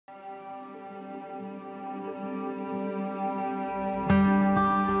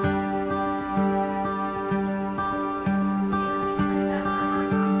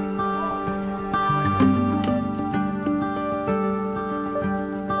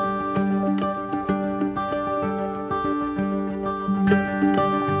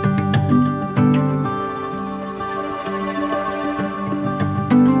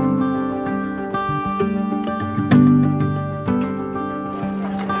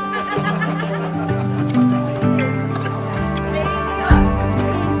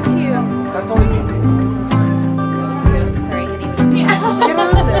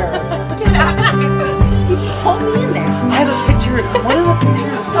One of the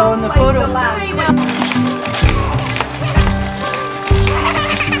pictures is so in the photo.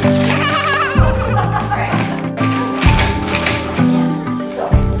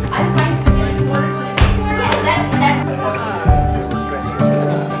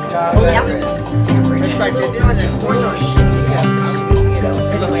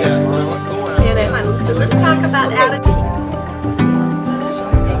 So let's talk about attitude.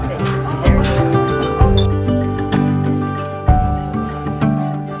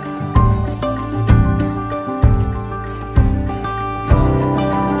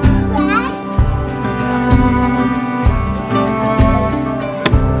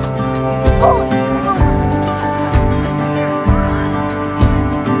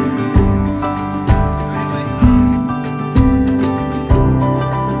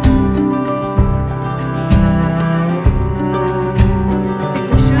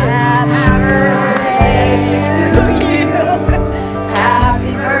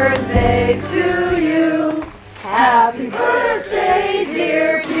 Happy birthday,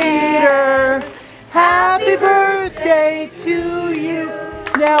 dear Peter. Happy birthday to you.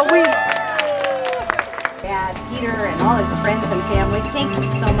 Now we... Dad, Peter, and all his friends and family, thank you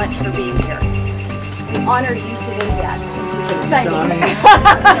so much for being here. We honor you today, Dad. This is exciting.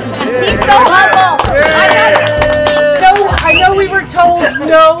 He's so humble. I know we were told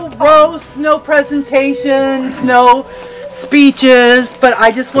no roasts, no presentations, no speeches, but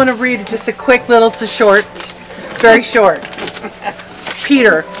I just want to read just a quick little, it's short. It's very short.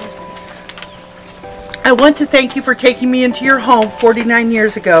 Peter, I want to thank you for taking me into your home 49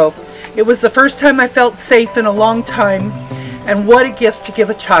 years ago. It was the first time I felt safe in a long time, and what a gift to give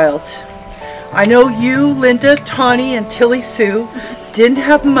a child. I know you, Linda, Tawny, and Tilly Sue didn't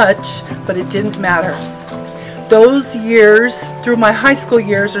have much, but it didn't matter. Those years, through my high school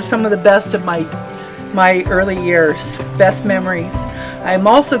years, are some of the best of my early years, best memories. I am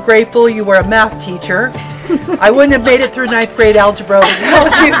also grateful you were a math teacher. I wouldn't have made it through 9th grade algebra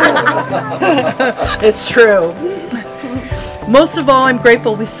without you. It's true. Most of all, I'm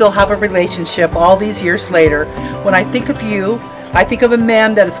grateful we still have a relationship all these years later. When I think of you, I think of a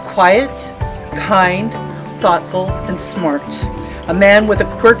man that is quiet, kind, thoughtful, and smart. A man with a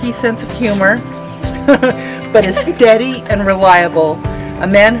quirky sense of humor, but is steady and reliable. A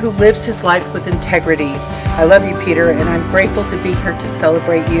man who lives his life with integrity. I love you, Peter, and I'm grateful to be here to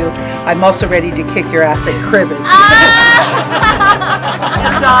celebrate you. I'm also ready to kick your ass at cribbage.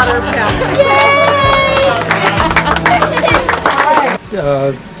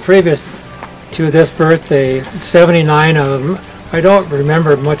 Previous to this birthday, 79 of them, I don't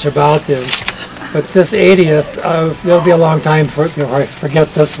remember much about them. But this 80th, it'll be a long time before I forget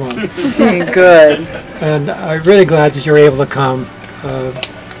this one. Good. And I'm really glad that you're able to come.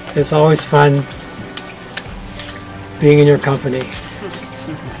 It's always fun being in your company.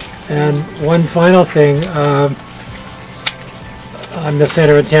 And one final thing, I'm the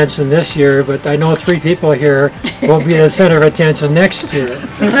center of attention this year, but I know 3 people here will be the center of attention next year.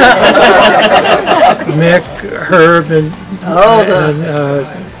 Mick, Herb, and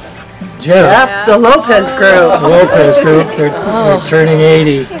Jeff. The Lopez group. The Lopez group, they're turning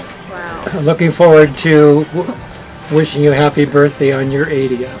 80. Wow. Looking forward to wishing you happy birthday on your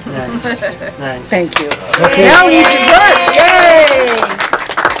 80th. Nice. Nice. Thank you. Okay. Now we dessert. Yay!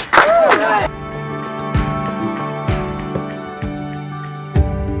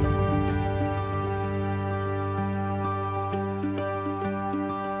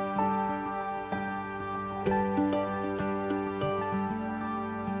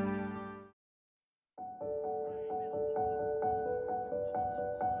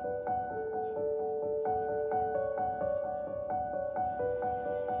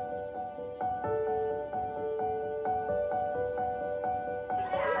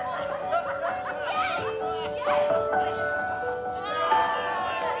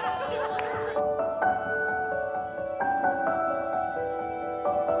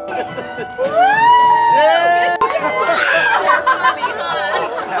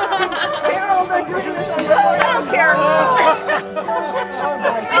 Carol, they're doing this on the phone. I don't care.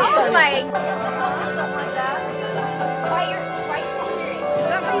 Oh my. Something like that. Why so serious? Is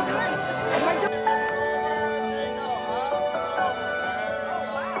that what you're doing? Am I doing? Oh, wow. That's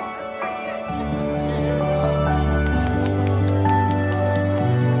very good.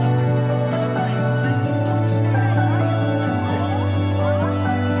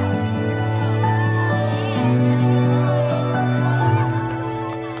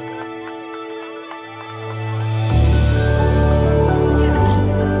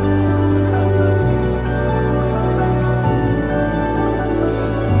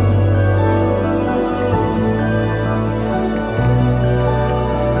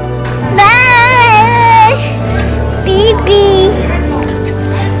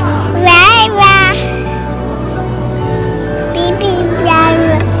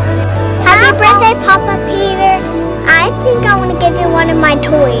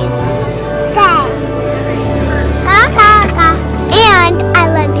 please. And I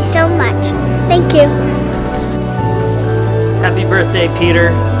love you so much. Thank you. Happy birthday, Peter.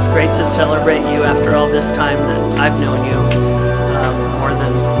 It's great to celebrate you after all this time that I've known you. More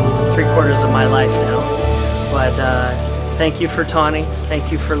than 3/4 of my life now. But thank you for Tawny.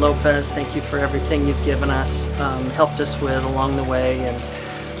 Thank you for Lopez. Thank you for everything you've given us, helped us with along the way, and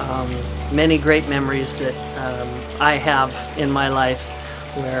many great memories that I have in my life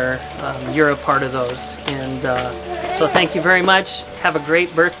where you're a part of those. And so thank you very much. Have a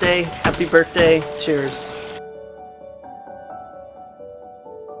great birthday. Happy birthday. Cheers.